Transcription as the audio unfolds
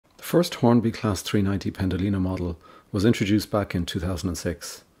first Hornby Class 390 Pendolino model was introduced back in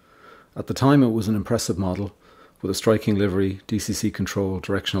 2006. At the time it was an impressive model with a striking livery, DCC control,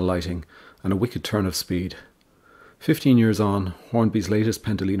 directional lighting and a wicked turn of speed. 15 years on, Hornby's latest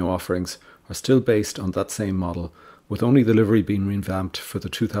Pendolino offerings are still based on that same model, with only the livery being revamped for the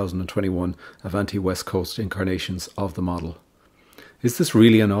 2021 Avanti West Coast incarnations of the model. Is this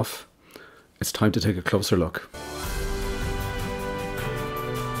really enough? It's time to take a closer look.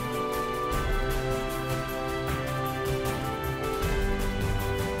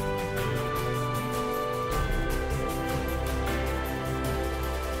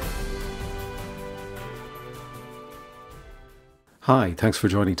 Hi, thanks for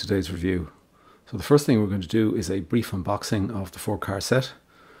joining today's review. So the first thing we're going to do is a brief unboxing of the 4-car set.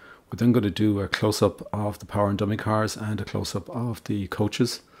 We're then going to do a close-up of the power and dummy cars and a close-up of the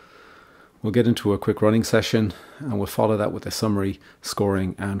coaches. We'll get into a quick running session and we'll follow that with a summary,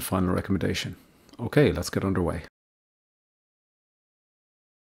 scoring and final recommendation. Okay, let's get underway.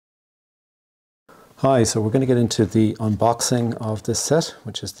 Hi, so we're going to get into the unboxing of this set,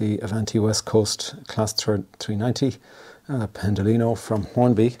 which is the Avanti West Coast Class 390 Pendolino from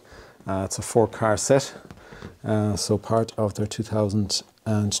Hornby. It's a 4-car set, so part of their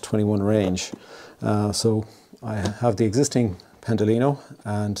 2021 range. So I have the existing Pendolino,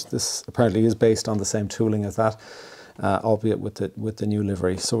 and this apparently is based on the same tooling as that, albeit with the new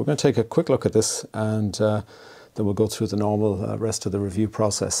livery. So we're going to take a quick look at this, and then we'll go through the normal rest of the review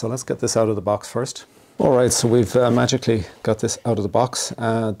process. So let's get this out of the box first. Alright, so we've magically got this out of the box.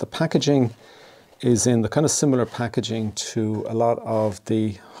 The packaging is in the kind of similar packaging to a lot of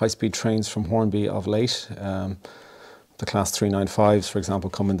the high-speed trains from Hornby of late. The Class 395s, for example,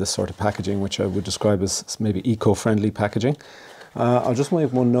 come in this sort of packaging, which I would describe as maybe eco-friendly packaging. I'll just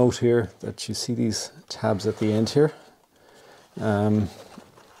make one note here that you see these tabs at the end here. I'm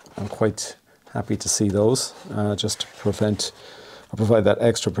quite happy to see those, just to provide that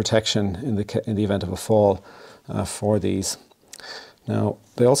extra protection in the event of a fall for these. Now,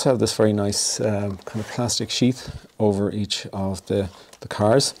 they also have this very nice kind of plastic sheath over each of the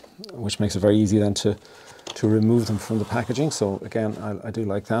cars, which makes it very easy then to remove them from the packaging. So again, I do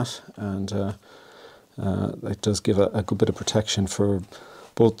like that, and it does give a good bit of protection for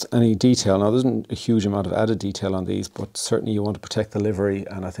both any detail. Now, there isn't a huge amount of added detail on these, but certainly you want to protect the livery,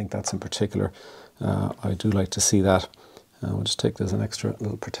 and I think that's in particular. I do like to see that. We'll just take there's an extra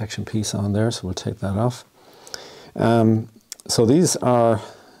little protection piece on there, so we'll take that off. So these are,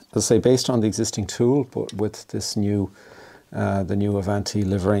 as I say, based on the existing tool, but with this new, the new Avanti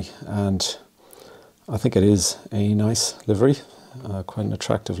livery, and I think it is a nice livery, quite an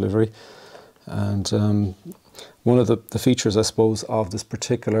attractive livery. And one of the features, I suppose, of this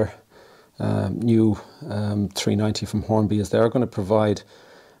particular new 390 from Hornby is they are going to provide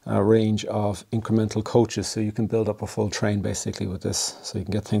a range of incremental coaches, so you can build up a full train basically with this. So you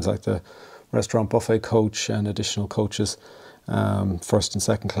can get things like the restaurant buffet coach and additional coaches, first and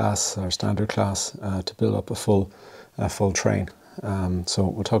second class or standard class, to build up a full train. So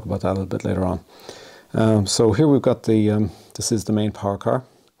we'll talk about that a little bit later on. So here we've got this is the main power car,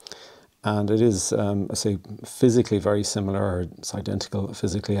 and it is, I say, physically very similar, or it's identical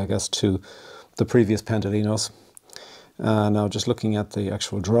physically, I guess, to the previous Pendolinos. Now, just looking at the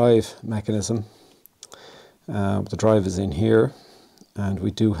actual drive mechanism, the drive is in here, and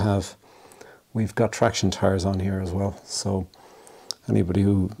we've got traction tires on here as well. So anybody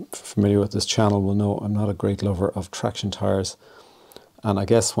who's familiar with this channel will know I'm not a great lover of traction tires, and I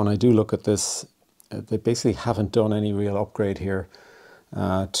guess when I do look at this, they basically haven't done any real upgrade here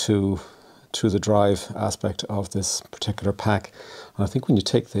to the drive aspect of this particular pack. And I think when you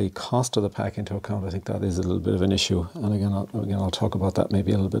take the cost of the pack into account, I think that is a little bit of an issue. And again, I'll talk about that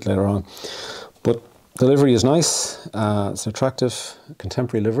maybe a little bit later on. But the livery is nice. It's an attractive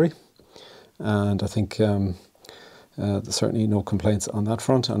contemporary livery, and I think there's certainly no complaints on that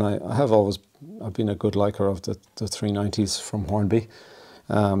front. And I've been a good liker of the 390s from Hornby.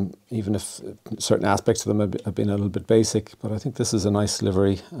 Even if certain aspects of them have been a little bit basic, but I think this is a nice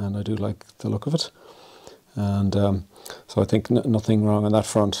livery and I do like the look of it. And so I think nothing wrong on that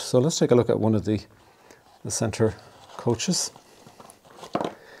front. So let's take a look at one of the centre coaches.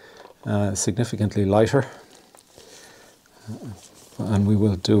 Significantly lighter. And we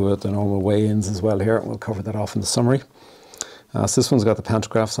will do the normal weigh-ins as well here. We'll cover that off in the summary. So this one's got the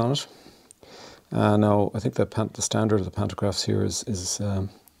pantographs on it. Now, I think the standard of the pantographs here is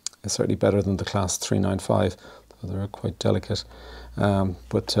certainly better than the Class 395. They're quite delicate,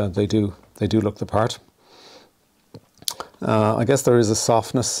 but they do look the part. I guess there is a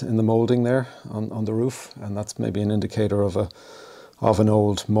softness in the moulding there on the roof, and that's maybe an indicator of of an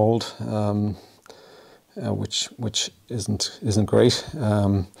old mould, which isn't great.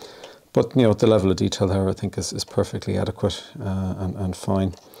 But you know, the level of detail there I think is perfectly adequate and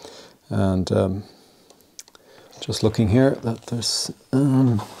fine. And just looking here, that there's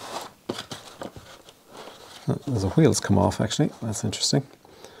the wheels come off actually. That's interesting.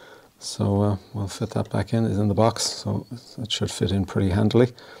 So we'll fit that back in. It's in the box, so it should fit in pretty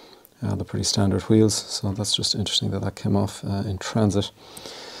handily. They're pretty standard wheels, so that's just interesting that came off in transit.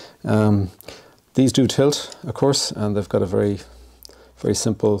 These do tilt, of course, and they've got a very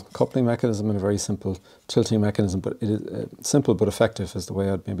simple coupling mechanism and a very simple tilting mechanism, but it is simple but effective is the way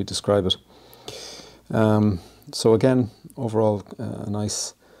I'd maybe describe it. So again, overall a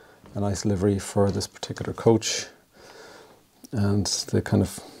nice livery for this particular coach, and the kind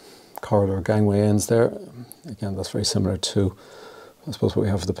of corridor gangway ends there. Again, that's very similar to, I suppose, what we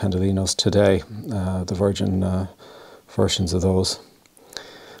have for the Pendolinos today, the Virgin versions of those.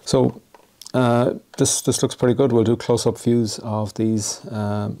 So this looks pretty good. We'll do close-up views of these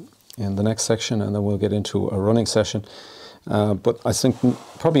in the next section, and then we'll get into a running session. But I think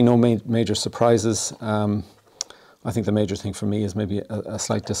probably no major surprises. I think the major thing for me is maybe a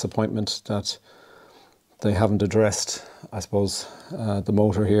slight disappointment that they haven't addressed, I suppose, the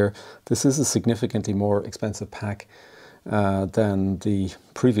motor here. This is a significantly more expensive pack than the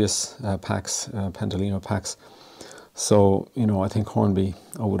previous packs, Pendolino packs. So, you know, I think Hornby,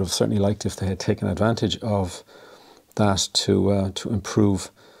 I would have certainly liked if they had taken advantage of that to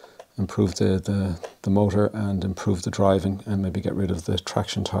improve the motor and improve the driving, and maybe get rid of the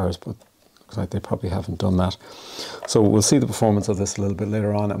traction tires, but looks like they probably haven't done that. So we'll see the performance of this a little bit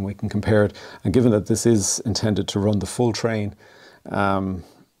later on, and we can compare it. And given that this is intended to run the full train,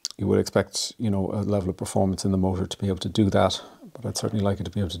 you would expect, you know, a level of performance in the motor to be able to do that, but I'd certainly like it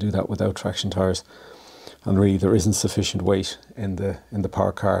to be able to do that without traction tires. And really, there isn't sufficient weight in the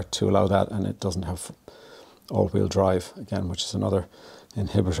power car to allow that, and it doesn't have all-wheel drive again, which is another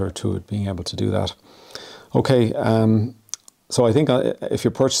inhibitor to it being able to do that. Okay, so I think if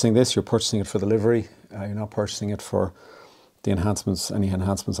you're purchasing this, you're purchasing it for the livery. You're not purchasing it for the enhancements, any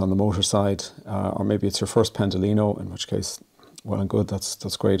enhancements on the motor side, or maybe it's your first Pendolino, in which case, well and good,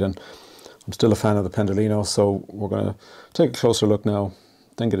 that's great. And I'm still a fan of the Pendolino, so we're going to take a closer look now,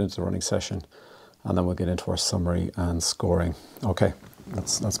 then get into the running session, and then we'll get into our summary and scoring. Okay,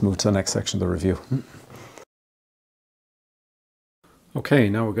 let's move to the next section of the review. Okay,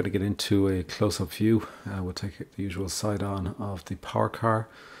 now we're going to get into a close-up view. We'll take the usual side on of the power car,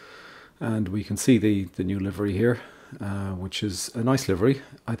 and we can see the new livery here, which is a nice livery.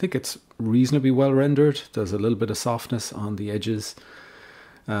 I think it's reasonably well rendered. There's a little bit of softness on the edges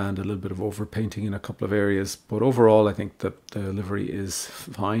and a little bit of overpainting in a couple of areas, but overall I think that the livery is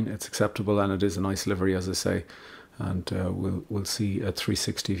fine, it's acceptable, and it is a nice livery, as I say. And we'll see a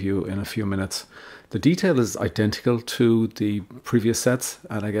 360 view in a few minutes. The detail is identical to the previous sets,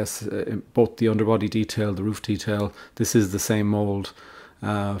 and I guess both the underbody detail, the roof detail, this is the same mold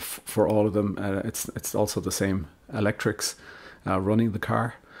for all of them. It's also the same electrics running the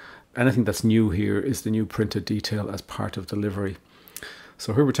car. Anything that's new here is the new printed detail as part of the livery.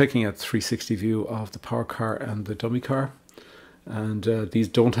 So here we're taking a 360 view of the power car and the dummy car. And these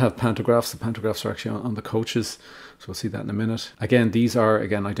don't have pantographs. The pantographs are actually on the coaches, so we'll see that in a minute. Again, these are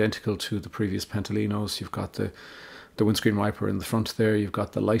identical to the previous Pendolinos. You've got the windscreen wiper in the front there. You've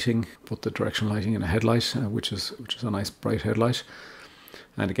got the lighting, both the directional lighting and a headlight, which is a nice bright headlight.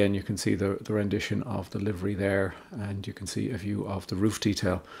 And again, you can see the rendition of the livery there, and you can see a view of the roof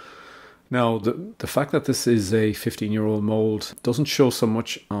detail. Now, the fact that this is a 15-year-old mould doesn't show so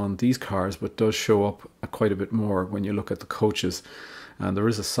much on these cars, but does show up quite a bit more when you look at the coaches. And there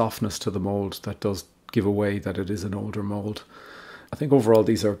is a softness to the mould that does give away that it is an older mould. I think overall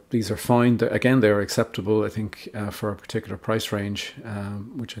these are fine. Again, they're acceptable, I think, for a particular price range,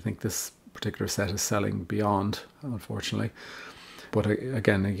 which I think this particular set is selling beyond, unfortunately. But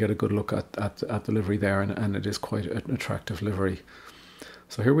again, you get a good look at the livery there, and it is quite an attractive livery.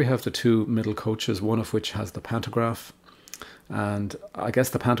 So here we have the two middle coaches, one of which has the pantograph, and I guess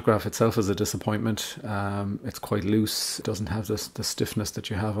the pantograph itself is a disappointment. It's quite loose. It doesn't have the stiffness that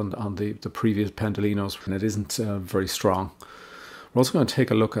you have on the previous Pendolinos, and it isn't very strong. We're also going to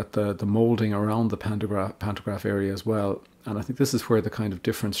take a look at the moulding around the pantograph area as well, and I think this is where the kind of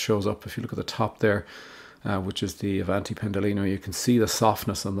difference shows up. If you look at the top there, which is the Avanti Pendolino, you can see the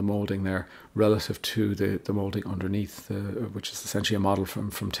softness on the moulding there relative to the moulding underneath, which is essentially a model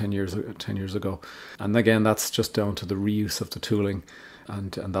from 10 years ago. And again, that's just down to the reuse of the tooling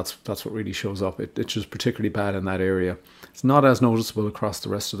and that's what really shows up. It's just particularly bad in that area. It's not as noticeable across the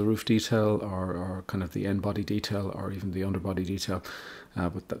rest of the roof detail or kind of the end body detail or even the underbody detail,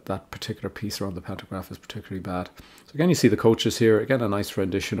 but that particular piece around the pantograph is particularly bad. So again, you see the coaches here. Again, a nice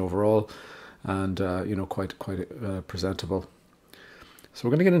rendition overall, and quite presentable. So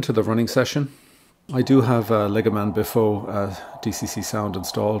we're going to get into the running session. I do have a Legaman Bifo DCC sound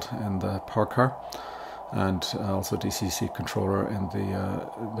installed in the power car, and also DCC controller in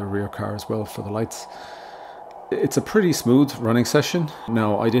the rear car as well for the lights. It's a pretty smooth running session.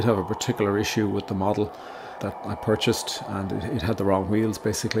 Now, I did have a particular issue with the model that I purchased, and it had the wrong wheels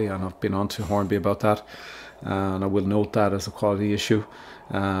basically, and I've been on to Hornby about that, and I will note that as a quality issue.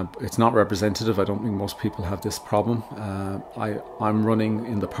 It's not representative. I don't think most people have this problem. I'm running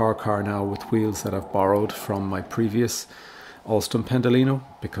in the power car now with wheels that I've borrowed from my previous Alstom Pendolino,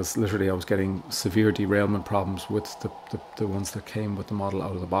 because literally I was getting severe derailment problems with the ones that came with the model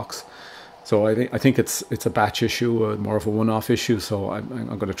out of the box. So I think it's a batch issue, more of a one-off issue. So I'm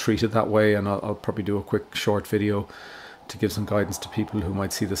going to treat it that way, and I'll probably do a quick short video to give some guidance to people who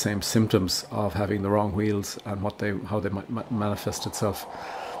might see the same symptoms of having the wrong wheels and how they might manifest itself.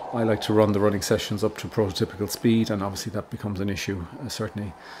 I like to run the running sessions up to prototypical speed, and obviously that becomes an issue,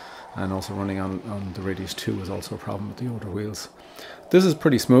 certainly. And also running on the Radius 2 is also a problem with the older wheels. This is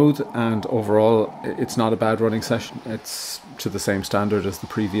pretty smooth, and overall it's not a bad running session. It's to the same standard as the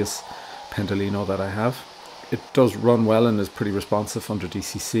previous Pendolino that I have. It does run well and is pretty responsive under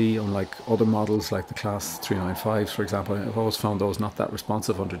DCC, unlike other models like the Class 395s, for example. I've always found those not that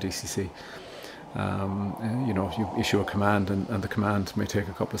responsive under DCC. You issue a command, and the command may take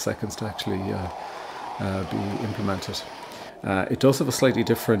a couple of seconds to actually be implemented. It does have a slightly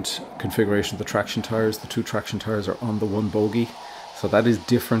different configuration of the traction tyres. The two traction tyres are on the one bogie, so that is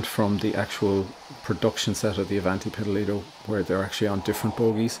different from the actual production set of the Avanti Pendolino, where they're actually on different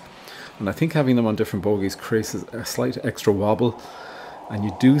bogies. And I think having them on different bogies creates a slight extra wobble, and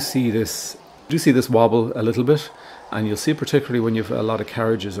you do see this wobble a little bit, and you'll see particularly when you've a lot of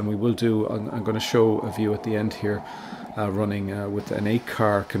carriages. And I'm going to show a view at the end here, running with an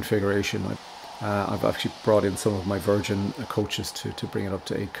 8-car configuration. I've actually brought in some of my Virgin coaches to bring it up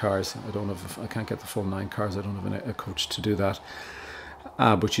to 8 cars. I can't get the full 9 cars. I don't have a coach to do that.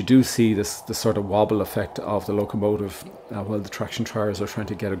 But you do see this sort of wobble effect of the locomotive while the traction tyres are trying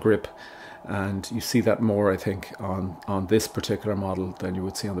to get a grip, and you see that more, I think, on this particular model than you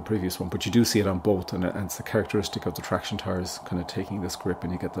would see on the previous one. But you do see it on both, and it's the characteristic of the traction tyres kind of taking this grip,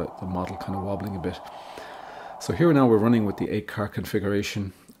 and you get the model kind of wobbling a bit. So here now we're running with the 8-car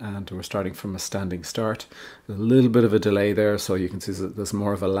configuration, and we're starting from a standing start. There's a little bit of a delay there, so you can see that there's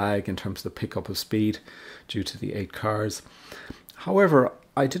more of a lag in terms of the pickup of speed due to the 8 cars. However,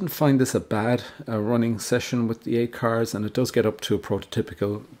 I didn't find this a bad running session with the 8 cars, and it does get up to a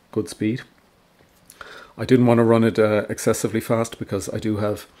prototypical good speed. I didn't want to run it excessively fast, because I do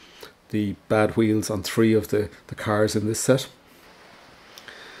have the bad wheels on 3 of the cars in this set,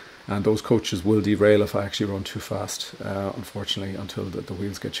 and those coaches will derail if I actually run too fast, unfortunately, until the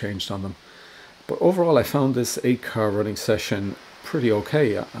wheels get changed on them. But overall, I found this 8-car running session pretty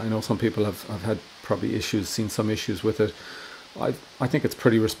okay. I know some people have had probably seen some issues with it. I think it's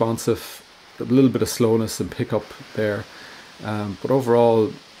pretty responsive, a little bit of slowness and pickup there, but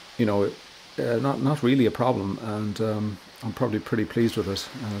overall, not really a problem, and I'm probably pretty pleased with it.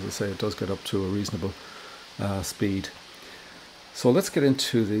 And as I say, it does get up to a reasonable speed. So let's get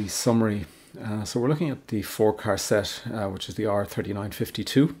into the summary. So we're looking at the 4-car set, which is the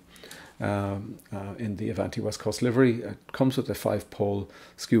R3952 in the Avanti West Coast livery. It comes with a 5-pole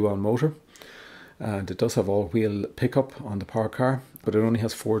skew-on motor, and it does have all-wheel pickup on the power car, but it only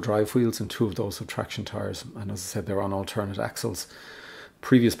has 4 drive wheels, and 2 of those have traction tyres. And as I said, they're on alternate axles.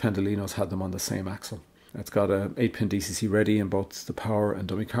 Previous Pendolinos had them on the same axle. It's got a 8-pin DCC ready in both the power and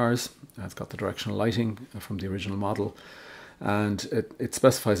dummy cars. It's got the directional lighting from the original model, and it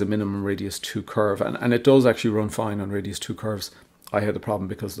specifies a minimum Radius 2 curve, and it does actually run fine on Radius 2 curves. I had a problem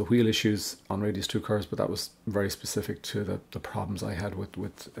because of the wheel issues on Radius 2 curves, but that was very specific to the problems I had with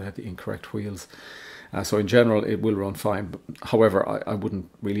the incorrect wheels. So in general, it will run fine. However, I wouldn't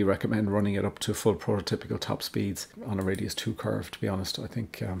really recommend running it up to full prototypical top speeds on a Radius 2 curve, to be honest. I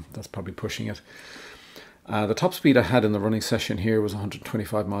think that's probably pushing it. The top speed I had in the running session here was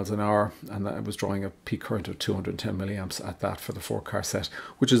 125 miles an hour, and I was drawing a peak current of 210 milliamps at that for the 4-car set,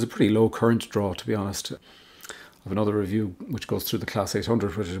 which is a pretty low current draw, to be honest. I have another review which goes through the Class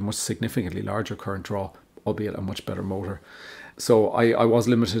 800, which is a much significantly larger current draw, albeit a much better motor. So I was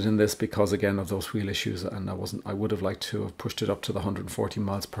limited in this because, again, of those wheel issues, and I would have liked to have pushed it up to the 140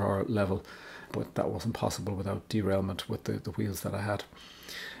 miles per hour level, but that wasn't possible without derailment with the wheels that I had.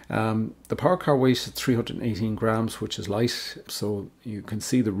 The power car weight is 318 grams, which is light, so you can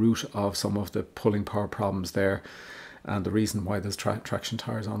see the root of some of the pulling power problems there, and the reason why there's traction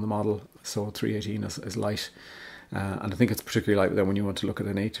tires on the model. So 318 is light. And I think it's particularly light then when you want to look at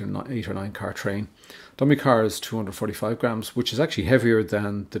an 8 or 9 car train. Dummy car is 245 grams, which is actually heavier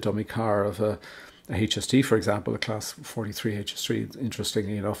than the dummy car of a HST, for example, a class 43 HST.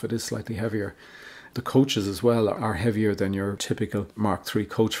 Interestingly enough, it is slightly heavier. The coaches as well are heavier than your typical Mark III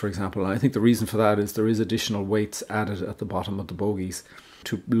coach, for example. And I think the reason for that is there is additional weights added at the bottom of the bogies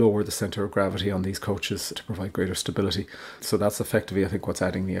to lower the centre of gravity on these coaches to provide greater stability. So that's effectively, I think, what's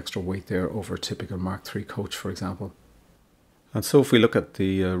adding the extra weight there over a typical Mark III coach, for example. And so if we look at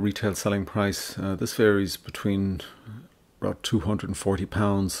the retail selling price, this varies between about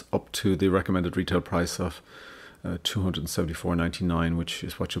 £240 up to the recommended retail price of £274.99, which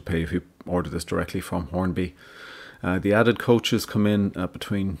is what you'll pay if you order this directly from Hornby. The added coaches come in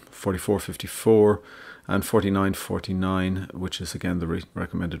between £44.54 and £49.49, which is again the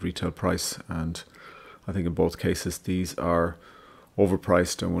recommended retail price. And I think in both cases these are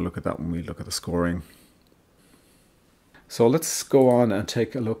overpriced, and we'll look at that when we look at the scoring. So let's go on and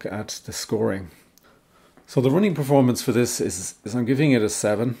take a look at the scoring. So the running performance for this is I'm giving it a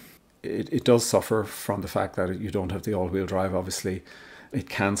 7. It does suffer from the fact that you don't have the all-wheel drive. Obviously, it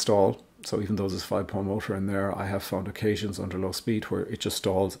can stall. So even though there's a 5-pole motor in there, I have found occasions under low speed where it just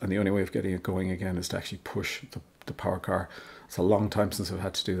stalls, and the only way of getting it going again is to actually push the power car. It's a long time since I've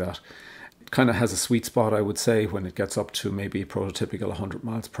had to do that. It kind of has a sweet spot, I would say, when it gets up to maybe prototypical 100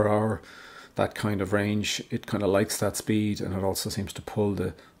 miles per hour, that kind of range. It kind of likes that speed, and it also seems to pull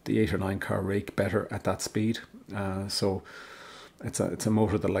the 8 or 9 car rake better at that speed. So it's a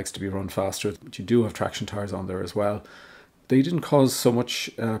motor that likes to be run faster. But you do have traction tires on there as well. They didn't cause so much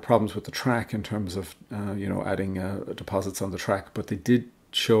problems with the track in terms of adding deposits on the track, but they did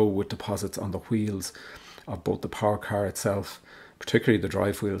show with deposits on the wheels of both the power car itself, particularly the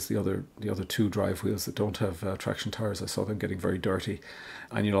drive wheels, the other 2 drive wheels that don't have traction tires. I saw them getting very dirty,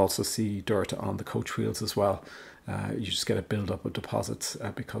 and you'll also see dirt on the coach wheels as well. You just get a build up of deposits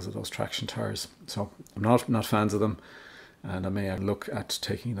because of those traction tires. So I'm not fans of them, and I may look at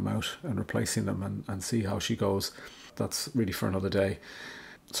taking them out and replacing them and see how she goes. That's really for another day.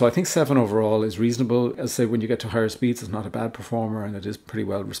 So I think 7 overall is reasonable. As I say, when you get to higher speeds, it's not a bad performer, and it is pretty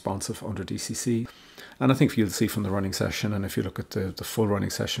well responsive under DCC. And I think you'll see from the running session, and if you look at the full running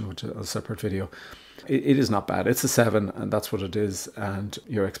session, which is a separate video, it is not bad. It's a 7, and that's what it is, and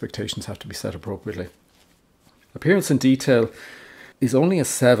your expectations have to be set appropriately. Appearance and detail is only a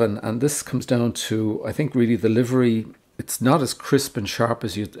 7, and this comes down to, I think, really the livery. It's not as crisp and sharp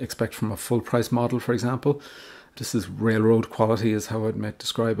as you'd expect from a full price model, for example. This is railroad quality is how I'd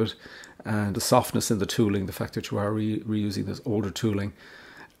describe it, and the softness in the tooling, the fact that you are reusing this older tooling,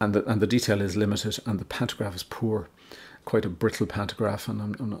 and the detail is limited, and the pantograph is poor, quite a brittle pantograph, and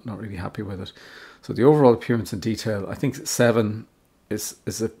I'm not really happy with it. So the overall appearance and detail, I think 7 is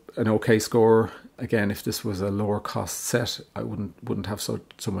an okay score. Again, if this was a lower cost set, I wouldn't have so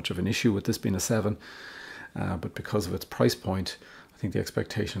much of an issue with this being a 7, but because of its price point, I think the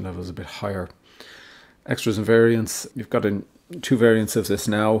expectation level is a bit higher. Extras and variants, you've got 2 variants of this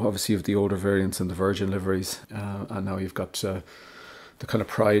now. Obviously you have the older variants and the Virgin liveries, and now you've got the kind of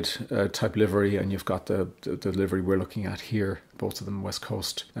Pride type livery, and you've got the livery we're looking at here, both of them West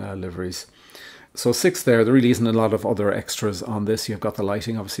Coast liveries. So 6 there really isn't a lot of other extras on this. You've got the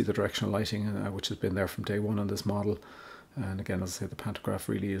lighting, obviously the directional lighting, which has been there from day one on this model. And again, as I say, the pantograph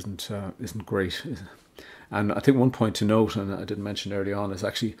really isn't great. And I think one point to note, and I didn't mention early on, is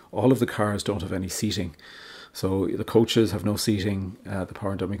actually all of the cars don't have any seating. So the coaches have no seating, the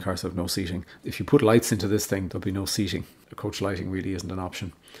power and dummy cars have no seating. If you put lights into this thing, there'll be no seating. The coach lighting really isn't an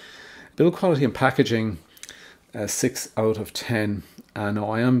option. Build quality and packaging, 6 out of 10.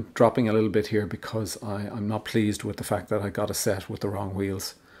 Now I am dropping a little bit here because I'm not pleased with the fact that I got a set with the wrong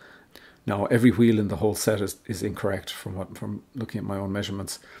wheels. Now every wheel in the whole set is incorrect from looking at my own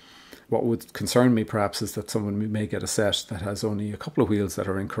measurements. What would concern me perhaps is that someone may get a set that has only a couple of wheels that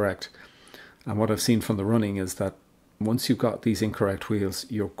are incorrect. And what I've seen from the running is that once you've got these incorrect wheels,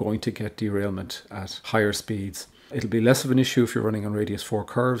 you're going to get derailment at higher speeds. It'll be less of an issue if you're running on radius 4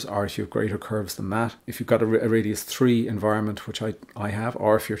 curves, or if you have greater curves than that. If you've got a radius 3 environment, which I have,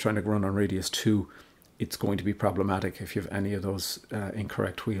 or if you're trying to run on radius 2, it's going to be problematic if you have any of those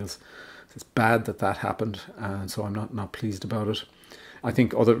incorrect wheels. It's bad that happened, and so I'm not pleased about it. I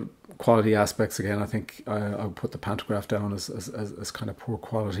think other quality aspects, again, I think I would put the pantograph down as kind of poor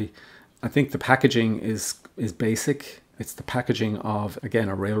quality. I think the packaging is basic. It's the packaging of, again,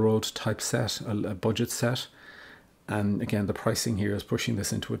 a railroad type set, a budget set. And again, the pricing here is pushing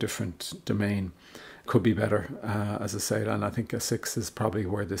this into a different domain. Could be better, as I said, and I think a 6 is probably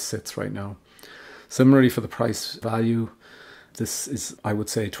where this sits right now. Similarly, for the price value, this is, I would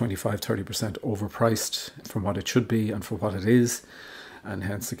say, 25-30% overpriced from what it should be and for what it is. And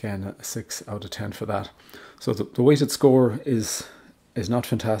hence, again, a 6 out of 10 for that. So the weighted score is not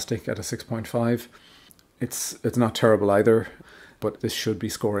fantastic at a 6.5. It's not terrible either, but this should be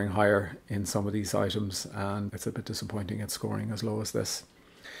scoring higher in some of these items, and it's a bit disappointing it's scoring as low as this.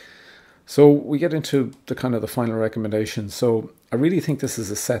 So we get into the kind of the final recommendations. So I really think this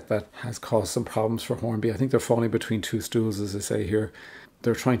is a set that has caused some problems for Hornby. I think they're falling between two stools, as I say here.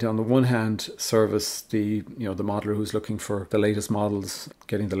 They're trying to, on the one hand, service the modeler who's looking for the latest models,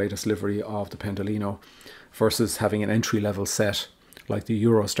 getting the latest livery of the Pendolino, versus having an entry-level set like the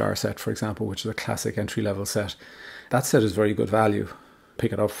Eurostar set, for example, which is a classic entry-level set. That set is very good value.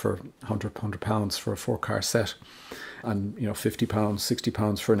 Pick it up for £100 for a 4-car set, and £50,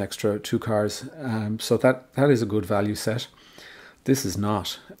 £60 for an extra 2 cars. So that is a good value set. This is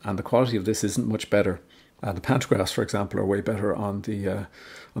not, and the quality of this isn't much better. The pantographs, for example, are way better on the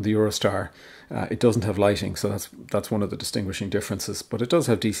Eurostar. It doesn't have lighting, so that's one of the distinguishing differences. But it does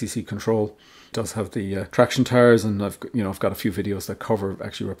have DCC control. It does have the traction tires, and I've got a few videos that cover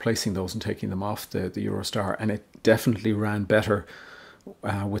actually replacing those and taking them off the Eurostar, and it definitely ran better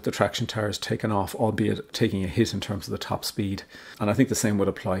with the traction tires taken off, albeit taking a hit in terms of the top speed. And I think the same would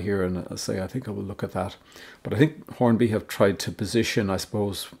apply here, and I think I will look at that. But I think Hornby have tried to position, I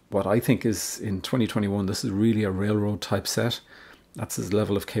suppose, what I think is in 2021, this is really a railroad type set. That's its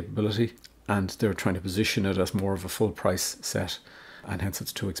level of capability, and they're trying to position it as more of a full price set, and hence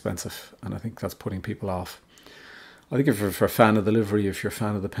it's too expensive, and I think that's putting people off. I think if you're a fan of the livery, if you're a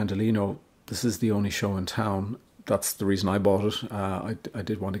fan of the Pendolino, this is the only show in town. That's the reason I bought it. I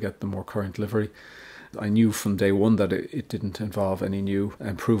did want to get the more current livery. I knew from day one that it didn't involve any new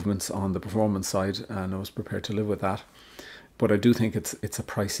improvements on the performance side, and I was prepared to live with that. But I do think it's a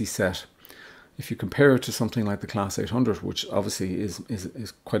pricey set. If you compare it to something like the Class 800, which obviously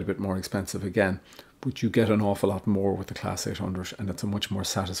is quite a bit more expensive again, but you get an awful lot more with the Class 800, and it's a much more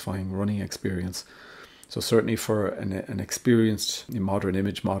satisfying running experience. So certainly for an experienced modern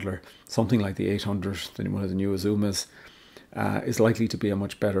image modeler, something like the 800, one of the new Azumas, is likely to be a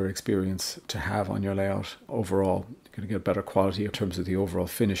much better experience to have on your layout overall. You're going to get better quality in terms of the overall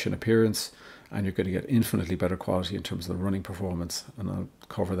finish and appearance, and you're going to get infinitely better quality in terms of the running performance. And I'll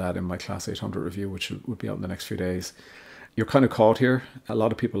cover that in my Class 800 review, which would be out in the next few days. You're kind of caught here. A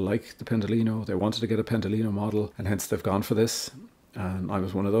lot of people like the Pendolino. They wanted to get a Pendolino model, and hence they've gone for this. And I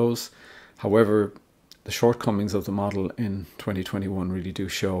was one of those. However, the shortcomings of the model in 2021 really do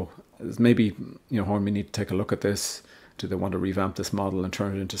show. Maybe Hornby need to take a look at this. Do they want to revamp this model and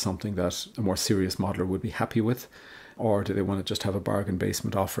turn it into something that a more serious modeler would be happy with? Or do they want to just have a bargain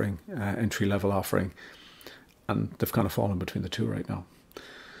basement offering, entry-level offering? And they've kind of fallen between the two right now.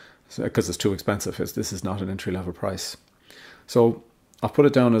 So, because it's too expensive. This is not an entry-level price. So I'll put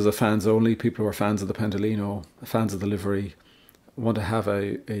it down as a fans only. People who are fans of the Pendolino, fans of the livery, want to have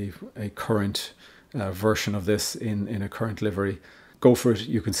a current version of this in a current livery. Go for it.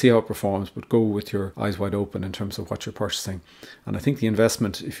 You can see how it performs, but go with your eyes wide open in terms of what you're purchasing. And I think the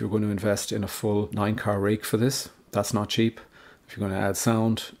investment, if you're going to invest in a full 9-car rake for this, that's not cheap. If you're going to add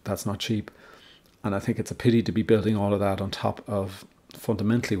sound, that's not cheap. And I think it's a pity to be building all of that on top of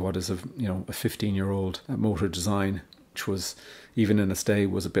fundamentally what is a 15-year-old motor design, which was, even in its day,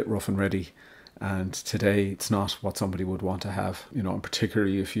 was a bit rough and ready. And today it's not what somebody would want to have, and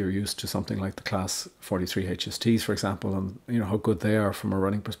particularly if you're used to something like the Class 43 HSTs, for example, and how good they are from a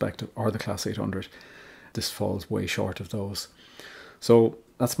running perspective, or the Class 800. This falls way short of those. So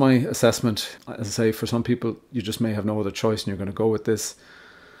that's my assessment. As I say, for some people, you just may have no other choice and you're going to go with this.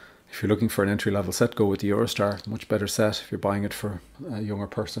 If you're looking for an entry-level set, go with the Eurostar, much better set. If you're buying it for a younger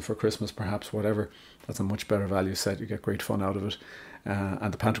person for Christmas, perhaps, whatever, that's a much better value set. You get great fun out of it.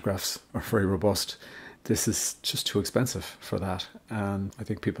 And the pantographs are very robust. This is just too expensive for that, and I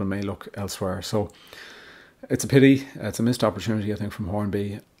think people may look elsewhere. So it's a pity. It's a missed opportunity, I think, from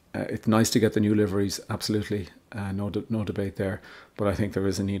Hornby. It's nice to get the new liveries, absolutely, no debate there. But I think there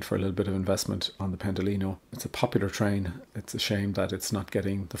is a need for a little bit of investment on the Pendolino. It's a popular train. It's a shame that it's not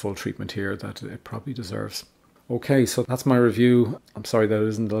getting the full treatment here that it probably deserves. Okay, so that's my review. I'm sorry that it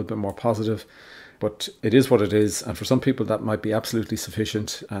isn't a little bit more positive. But it is what it is, and for some people that might be absolutely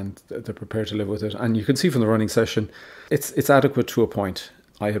sufficient and they're prepared to live with it. And you can see from the running session, it's adequate to a point.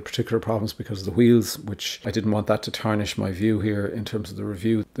 I had particular problems because of the wheels, which I didn't want that to tarnish my view here in terms of the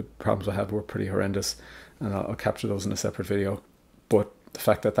review. The problems I had were pretty horrendous, and I'll capture those in a separate video. But the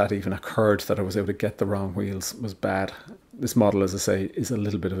fact that that even occurred, that I was able to get the wrong wheels, was bad. This model, as I say, is a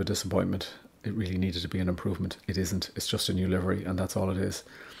little bit of a disappointment. It really needed to be an improvement. It isn't. It's just a new livery, and that's all it is.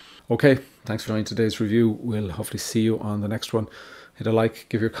 Okay, thanks for joining today's review. We'll hopefully see you on the next one. Hit a like,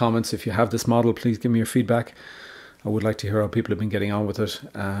 give your comments. If you have this model, please give me your feedback. I would like to hear how people have been getting on with it,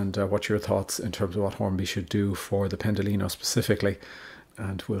 and what your thoughts in terms of what Hornby should do for the Pendolino specifically.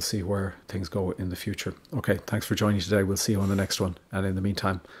 And we'll see where things go in the future. Okay, thanks for joining today. We'll see you on the next one. And in the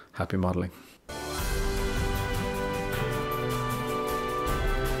meantime, happy modelling.